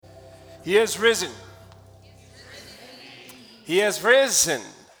He has risen. He has risen.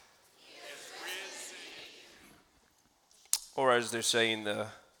 Or as they're saying the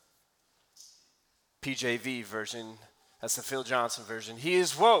PJV version, that's the Phil Johnson version, he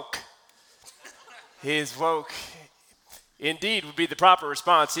is woke. He is woke. Indeed would be the proper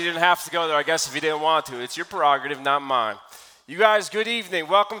response. He didn't have to go there, I guess, if he didn't want to. It's your prerogative, not mine. You guys, good evening.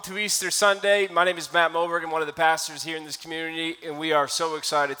 Welcome to Easter Sunday. My name is Matt Moberg. I'm one of the pastors here in this community, and we are so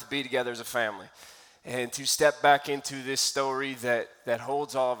excited to be together as a family and to step back into this story that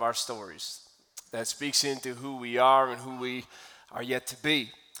holds all of our stories, that speaks into who we are and who we are yet to be.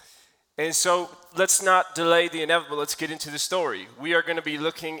 And so let's not delay the inevitable. Let's get into the story. We are going to be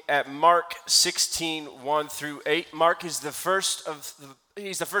looking at Mark 16, 1 through 8. Mark is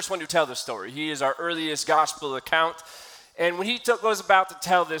he's the first one to tell the story. He is our earliest gospel account. And when he was about to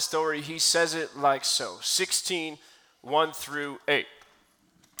tell this story, he says it like so, 16, 1 through 8.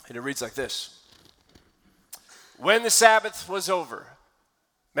 And it reads like this. When the Sabbath was over,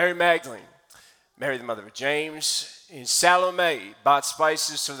 Mary Magdalene, Mary the mother of James, and Salome bought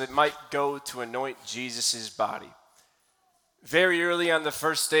spices so that it might go to anoint Jesus' body. Very early on the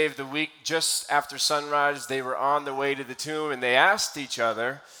first day of the week, just after sunrise, they were on their way to the tomb, and they asked each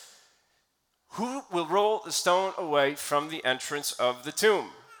other, "Who will roll the stone away from the entrance of the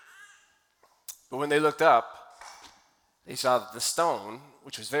tomb?" But when they looked up, they saw that the stone,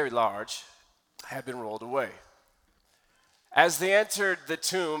 which was very large, had been rolled away. As they entered the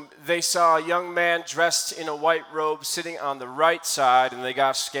tomb, they saw a young man dressed in a white robe sitting on the right side, and they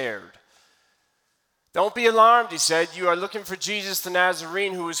got scared. "Don't be alarmed," he said. "You are looking for Jesus the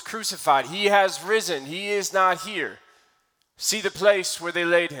Nazarene who was crucified. He has risen. He is not here. See the place where they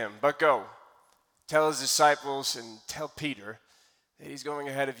laid him, but go. Tell his disciples and tell Peter that he's going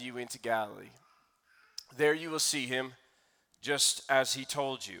ahead of you into Galilee. There you will see him, just as he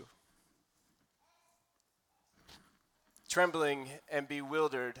told you." Trembling and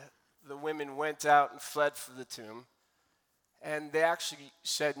bewildered, the women went out and fled from the tomb, and they actually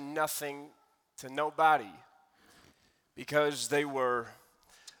said nothing to nobody because they were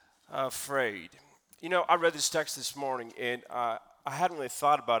afraid. You know, I read this text this morning, and I hadn't really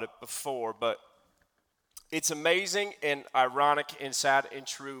thought about it before, but it's amazing and ironic and sad and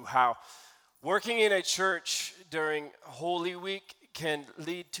true how working in a church during Holy Week can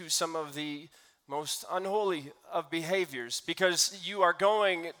lead to some of the most unholy of behaviors, because you are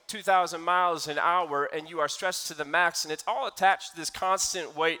going 2,000 miles an hour and you are stressed to the max, and it's all attached to this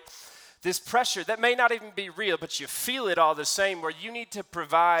constant weight, this pressure that may not even be real, but you feel it all the same, where you need to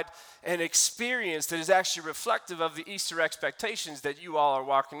provide an experience that is actually reflective of the Easter expectations that you all are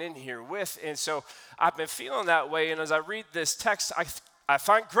walking in here with. And so I've been feeling that way, and as I read this text, I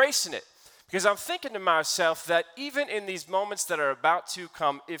find grace in it. Because I'm thinking to myself that even in these moments that are about to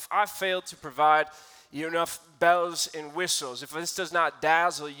come, if I fail to provide you enough bells and whistles, if this does not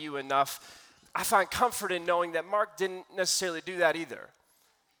dazzle you enough, I find comfort in knowing that Mark didn't necessarily do that either.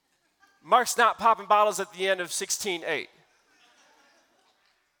 Mark's not popping bottles at the end of 16:8.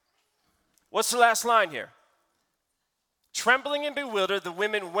 What's the last line here? Trembling and bewildered, the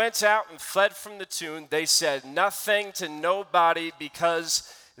women went out and fled from the tomb. They said nothing to nobody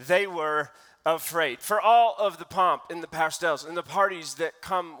because they were afraid. For all of the pomp and the pastels and the parties that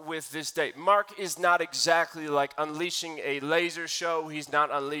come with this day, Mark is not exactly like unleashing a laser show. He's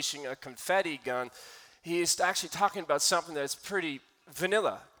not unleashing a confetti gun. He is actually talking about something that's pretty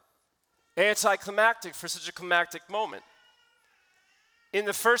vanilla, anticlimactic for such a climactic moment. In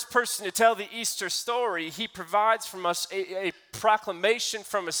the first person to tell the Easter story, he provides from us a proclamation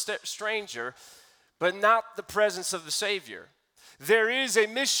from a stranger, but not the presence of the Savior. There is a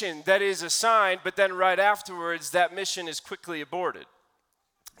mission that is assigned, but then right afterwards, that mission is quickly aborted.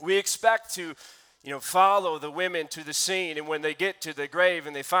 We expect to, follow the women to the scene, and when they get to the grave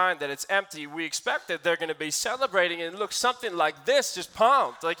and they find that it's empty, we expect that they're going to be celebrating and look something like this, just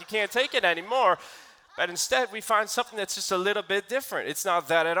pumped, like you can't take it anymore. But instead, we find something that's just a little bit different. It's not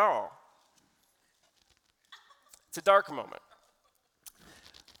that at all. It's a darker moment.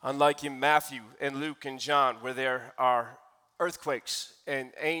 Unlike in Matthew and Luke and John, where there are earthquakes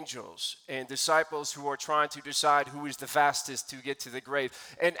and angels and disciples who are trying to decide who is the fastest to get to the grave,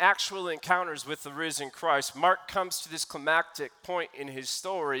 and actual encounters with the risen Christ, Mark comes to this climactic point in his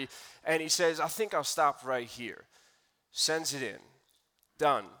story, and he says, I think I'll stop right here. Sends it in.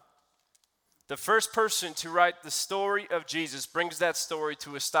 Done. The first person to write the story of Jesus brings that story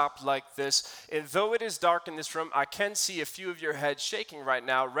to a stop like this. And though it is dark in this room, I can see a few of your heads shaking right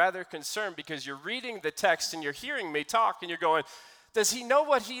now, rather concerned, because you're reading the text and you're hearing me talk and you're going, Does he know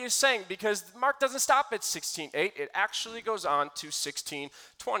what he is saying? Because Mark doesn't stop at 16:8. It actually goes on to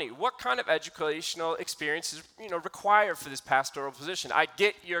 16:20. What kind of educational experience is required for this pastoral position? I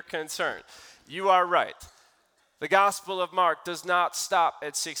get your concern. You are right. The Gospel of Mark does not stop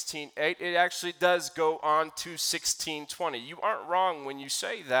at 16:8. It actually does go on to 16:20. You aren't wrong when you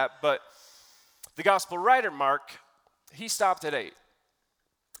say that, but the Gospel writer Mark, he stopped at 8.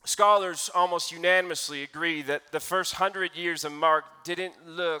 Scholars almost unanimously agree that the first 100 years of Mark didn't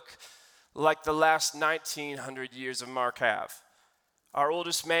look like the last 1900 years of Mark have. Our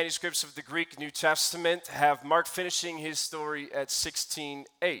oldest manuscripts of the Greek New Testament have Mark finishing his story at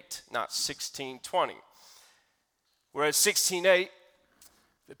 16:8, not 16:20. Whereas 16:8,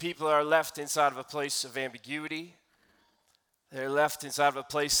 the people are left inside of a place of ambiguity. They're left inside of a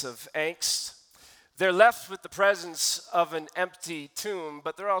place of angst. They're left with the presence of an empty tomb,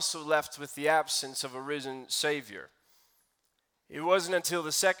 but they're also left with the absence of a risen Savior. It wasn't until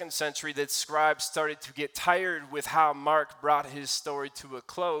the 2nd century that scribes started to get tired with how Mark brought his story to a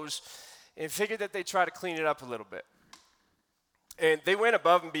close and figured that they'd try to clean it up a little bit. And they went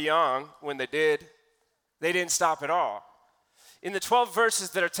above and beyond when they did. They didn't stop at all. In the 12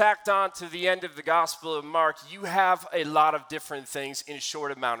 verses that are tacked on to the end of the Gospel of Mark, you have a lot of different things in a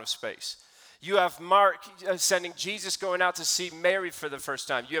short amount of space. You have Mark sending Jesus going out to see Mary for the first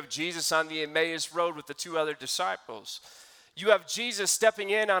time. You have Jesus on the Emmaus Road with the 2 other disciples. You have Jesus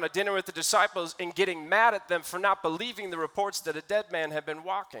stepping in on a dinner with the disciples and getting mad at them for not believing the reports that a dead man had been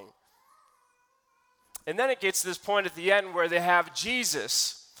walking. And then it gets to this point at the end where they have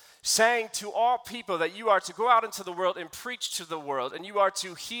Jesus saying to all people that you are to go out into the world and preach to the world, and you are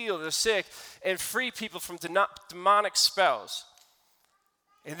to heal the sick and free people from demonic spells.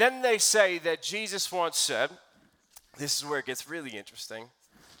 And then they say that Jesus once said, this is where it gets really interesting,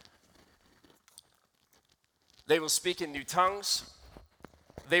 they will speak in new tongues,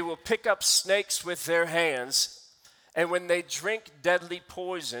 they will pick up snakes with their hands, and when they drink deadly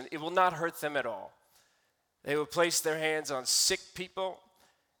poison, it will not hurt them at all. They will place their hands on sick people,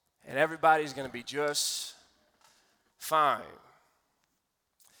 and everybody's going to be just fine.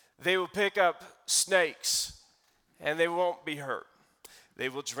 They will pick up snakes, and they won't be hurt. They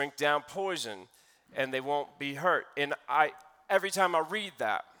will drink down poison, and they won't be hurt. And every time I read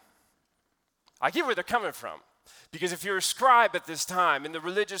that, I get where they're coming from. Because if you're a scribe at this time, and the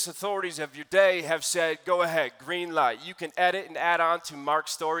religious authorities of your day have said, go ahead, green light. You can edit and add on to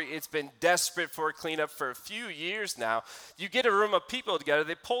Mark's story. It's been desperate for a cleanup for a few years now. You get a room of people together,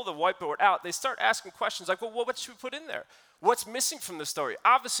 they pull the whiteboard out, they start asking questions like, well, what should we put in there? What's missing from the story?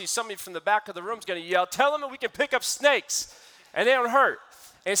 Obviously, somebody from the back of the room is going to yell, tell them that we can pick up snakes, and they don't hurt.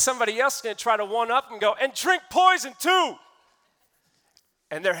 And somebody else is going to try to one-up and go, and drink poison too.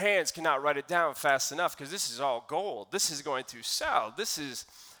 And their hands cannot write it down fast enough because this is all gold. This is going to sell. This is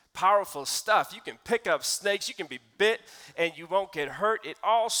powerful stuff. You can pick up snakes. You can be bit and you won't get hurt. It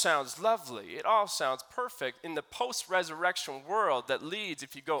all sounds lovely. It all sounds perfect. In the post-resurrection world that leads,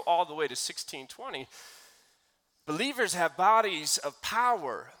 if you go all the way to 16:20, believers have bodies of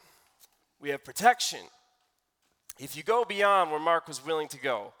power. We have protection. If you go beyond where Mark was willing to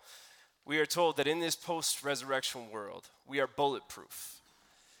go, we are told that in this post-resurrection world, we are bulletproof.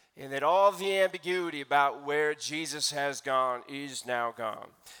 And that all the ambiguity about where Jesus has gone is now gone.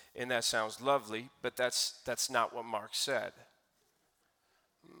 And that sounds lovely, but that's not what Mark said.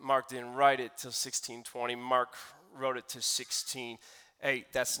 Mark didn't write it till 16:20. Mark wrote it to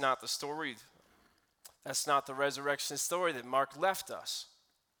 16:8. That's not the story. That's not the resurrection story that Mark left us.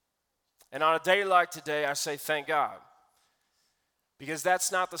 And on a day like today, I say thank God. Because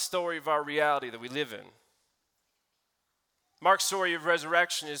that's not the story of our reality that we live in. Mark's story of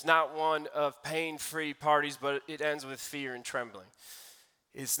resurrection is not one of pain-free parties, but it ends with fear and trembling.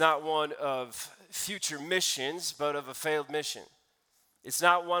 It's not one of future missions, but of a failed mission. It's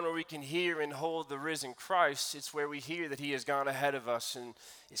not one where we can hear and hold the risen Christ. It's where we hear that he has gone ahead of us and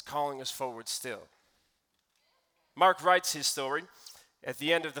is calling us forward still. Mark writes his story at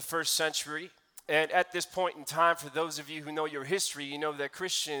the end of the 1st century. And at this point in time, for those of you who know your history, you know that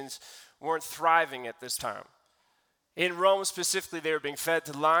Christians weren't thriving at this time. In Rome specifically, they were being fed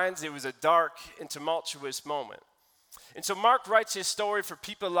to lions. It was a dark and tumultuous moment. And so Mark writes his story for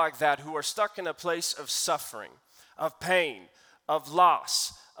people like that who are stuck in a place of suffering, of pain, of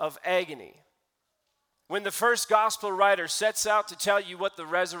loss, of agony. When the first gospel writer sets out to tell you what the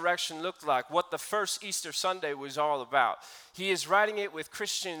resurrection looked like, what the first Easter Sunday was all about, he is writing it with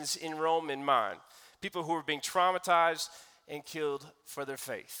Christians in Rome in mind, people who were being traumatized and killed for their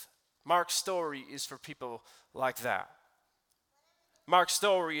faith. Mark's story is for people like that. Mark's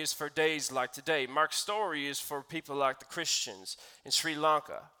story is for days like today. Mark's story is for people like the Christians in Sri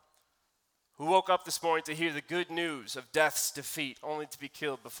Lanka who woke up this morning to hear the good news of death's defeat only to be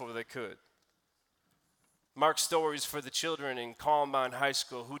killed before they could. Mark's story is for the children in Columbine High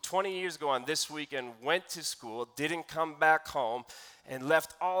School who 20 years ago on this weekend went to school, didn't come back home, and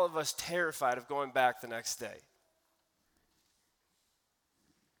left all of us terrified of going back the next day.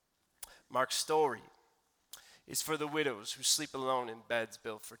 Mark's story is for the widows who sleep alone in beds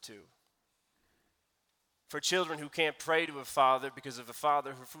built for two. For children who can't pray to a father because of a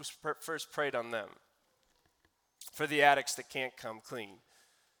father who first prayed on them. For the addicts that can't come clean.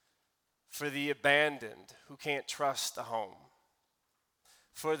 For the abandoned who can't trust a home.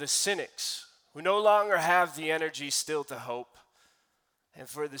 For the cynics who no longer have the energy still to hope. And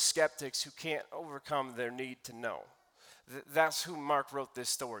for the skeptics who can't overcome their need to know. That's who Mark wrote this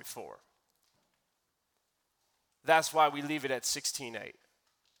story for. That's why we leave it at 16:8.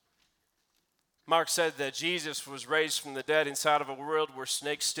 Mark said that Jesus was raised from the dead inside of a world where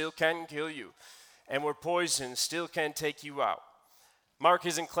snakes still can kill you and where poison still can take you out. Mark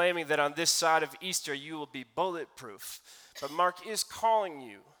isn't claiming that on this side of Easter you will be bulletproof, but Mark is calling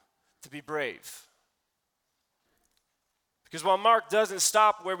you to be brave. Because while Mark doesn't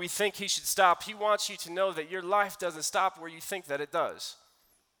stop where we think he should stop, he wants you to know that your life doesn't stop where you think that it does.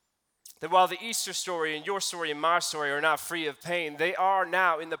 That while the Easter story and your story and my story are not free of pain, they are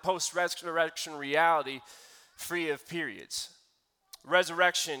now in the post-resurrection reality free of periods.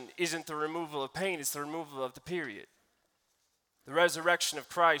 Resurrection isn't the removal of pain, it's the removal of the period. The resurrection of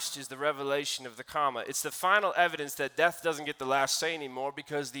Christ is the revelation of the comma. It's the final evidence that death doesn't get the last say anymore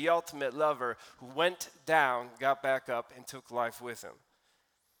because the ultimate lover who went down got back up and took life with him.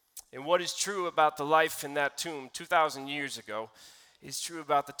 And what is true about the life in that tomb 2,000 years ago is true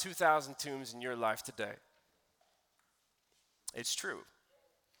about the 2,000 tombs in your life today. It's true.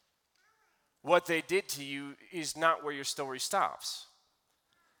 What they did to you is not where your story stops.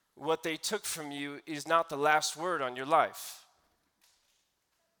 What they took from you is not the last word on your life.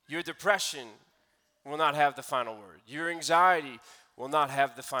 Your depression will not have the final word. Your anxiety will not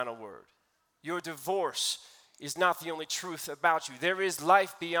have the final word. Your divorce is not the only truth about you. There is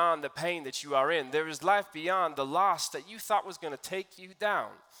life beyond the pain that you are in. There is life beyond the loss that you thought was going to take you down.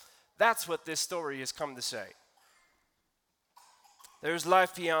 That's what this story has come to say. There is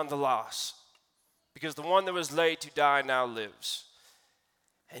life beyond the loss because the one that was laid to die now lives.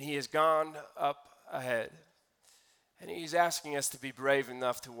 And he has gone up ahead. And he's asking us to be brave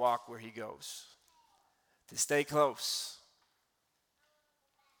enough to walk where he goes, to stay close,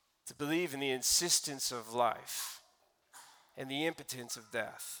 to believe in the insistence of life and the impotence of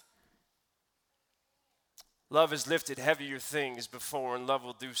death. Love has lifted heavier things before, and love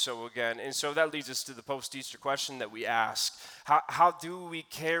will do so again. And so that leads us to the post-Easter question that we ask. How do we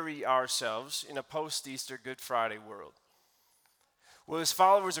carry ourselves in a post-Easter Good Friday world? Well, as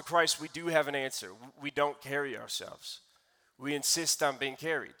followers of Christ, we do have an answer. We don't carry ourselves. We insist on being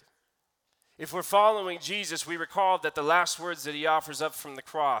carried. If we're following Jesus, we recall that the last words that he offers up from the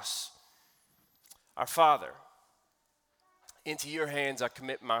cross are, Father, into your hands I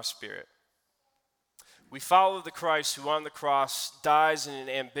commit my spirit. We follow the Christ who on the cross dies in an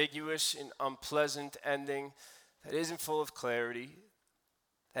ambiguous and unpleasant ending that isn't full of clarity,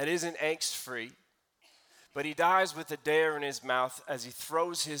 that isn't angst-free, but he dies with a dare in his mouth as he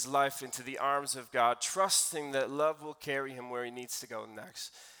throws his life into the arms of God, trusting that love will carry him where he needs to go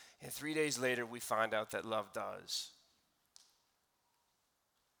next. And 3 days later, we find out that love does.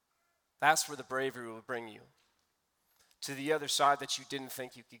 That's where the bravery will bring you, to the other side that you didn't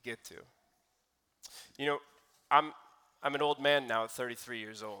think you could get to. You know, I'm an old man now at 33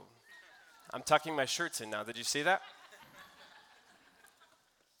 years old. I'm tucking my shirts in now. Did you see that?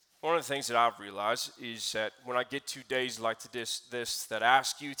 One of the things that I've realized is that when I get to days like this that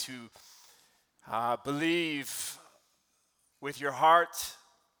ask you to believe with your heart,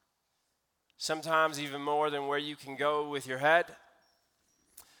 sometimes even more than where you can go with your head,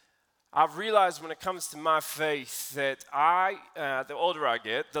 I've realized when it comes to my faith that the older I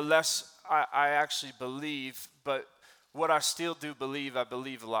get, the less I actually believe, but what I still do believe, I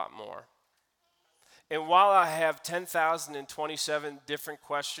believe a lot more. And while I have 10,027 different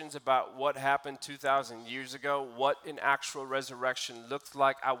questions about what happened 2,000 years ago, what an actual resurrection looked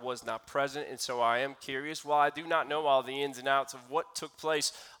like, I was not present, and so I am curious. While I do not know all the ins and outs of what took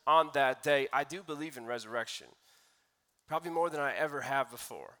place on that day, I do believe in resurrection, probably more than I ever have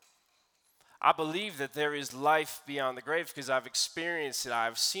before. I believe that there is life beyond the grave because I've experienced it.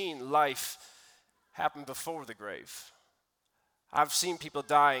 I've seen life happen before the grave. I've seen people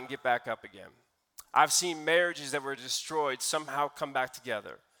die and get back up again. I've seen marriages that were destroyed somehow come back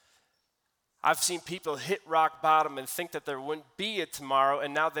together. I've seen people hit rock bottom and think that there wouldn't be a tomorrow,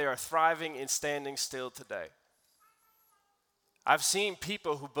 and now they are thriving and standing still today. I've seen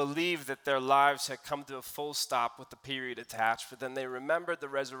people who believe that their lives had come to a full stop with the period attached, but then they remembered the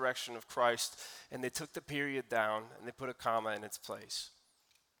resurrection of Christ and they took the period down and they put a comma in its place.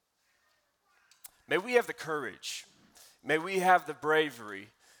 May we have the courage, may we have the bravery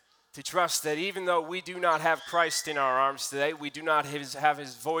to trust that even though we do not have Christ in our arms today, we do not have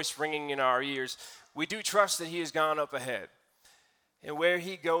his voice ringing in our ears, we do trust that he has gone up ahead. And where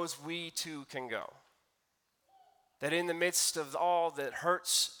he goes, we too can go. That in the midst of all that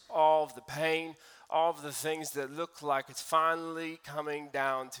hurts, all of the pain, all of the things that look like it's finally coming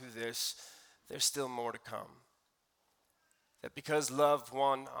down to this, there's still more to come. That because love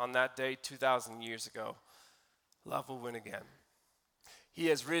won on that day 2,000 years ago, love will win again. He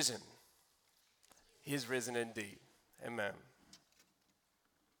has risen. He is risen indeed. Amen.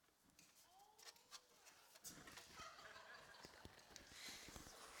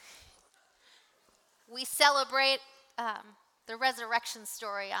 We celebrate the resurrection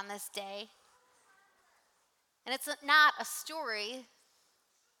story on this day. And it's not a story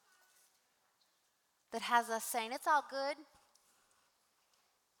that has us saying, it's all good.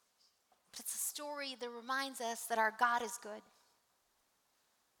 But it's a story that reminds us that our God is good.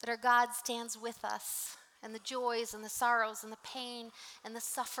 That our God stands with us in the joys and the sorrows and the pain and the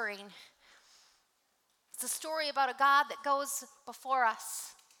suffering. It's a story about a God that goes before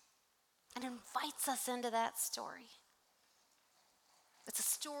us and invites us into that story. It's a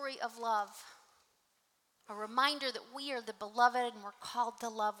story of love, a reminder that we are the beloved and we're called to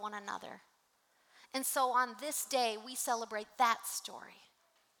love one another. And so on this day, we celebrate that story.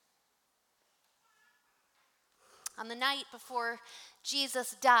 On the night before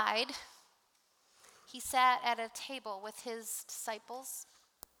Jesus died, he sat at a table with his disciples.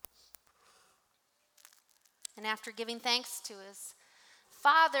 And after giving thanks to his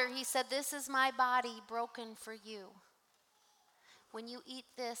Father, he said, "This is my body broken for you. When you eat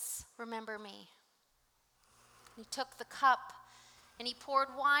this, remember me." He took the cup and he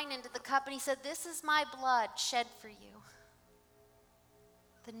poured wine into the cup and he said, "This is my blood shed for you.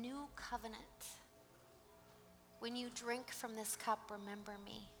 The new covenant. When you drink from this cup, remember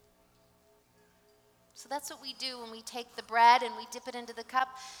me." So that's what we do when we take the bread and we dip it into the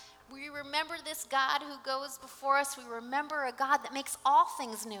cup. We remember this God who goes before us. We remember a God that makes all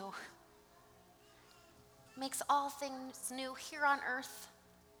things new. Makes all things new here on earth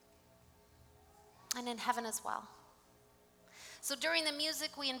and in heaven as well. So during the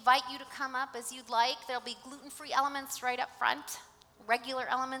music, we invite you to come up as you'd like. There'll be gluten-free elements right up front, regular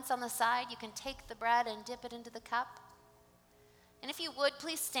elements on the side. You can take the bread and dip it into the cup. And if you would,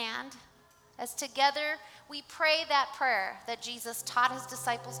 please stand as together we pray that prayer that Jesus taught his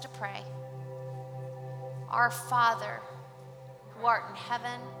disciples to pray. Our Father, who art in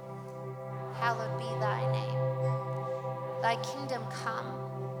heaven, hallowed be thy name. Thy kingdom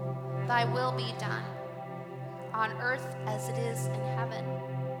come, thy will be done, on earth as it is in heaven.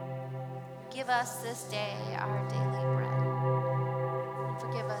 Give us this day our daily bread, and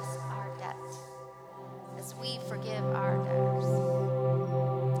forgive us our debts, as we forgive our debtors.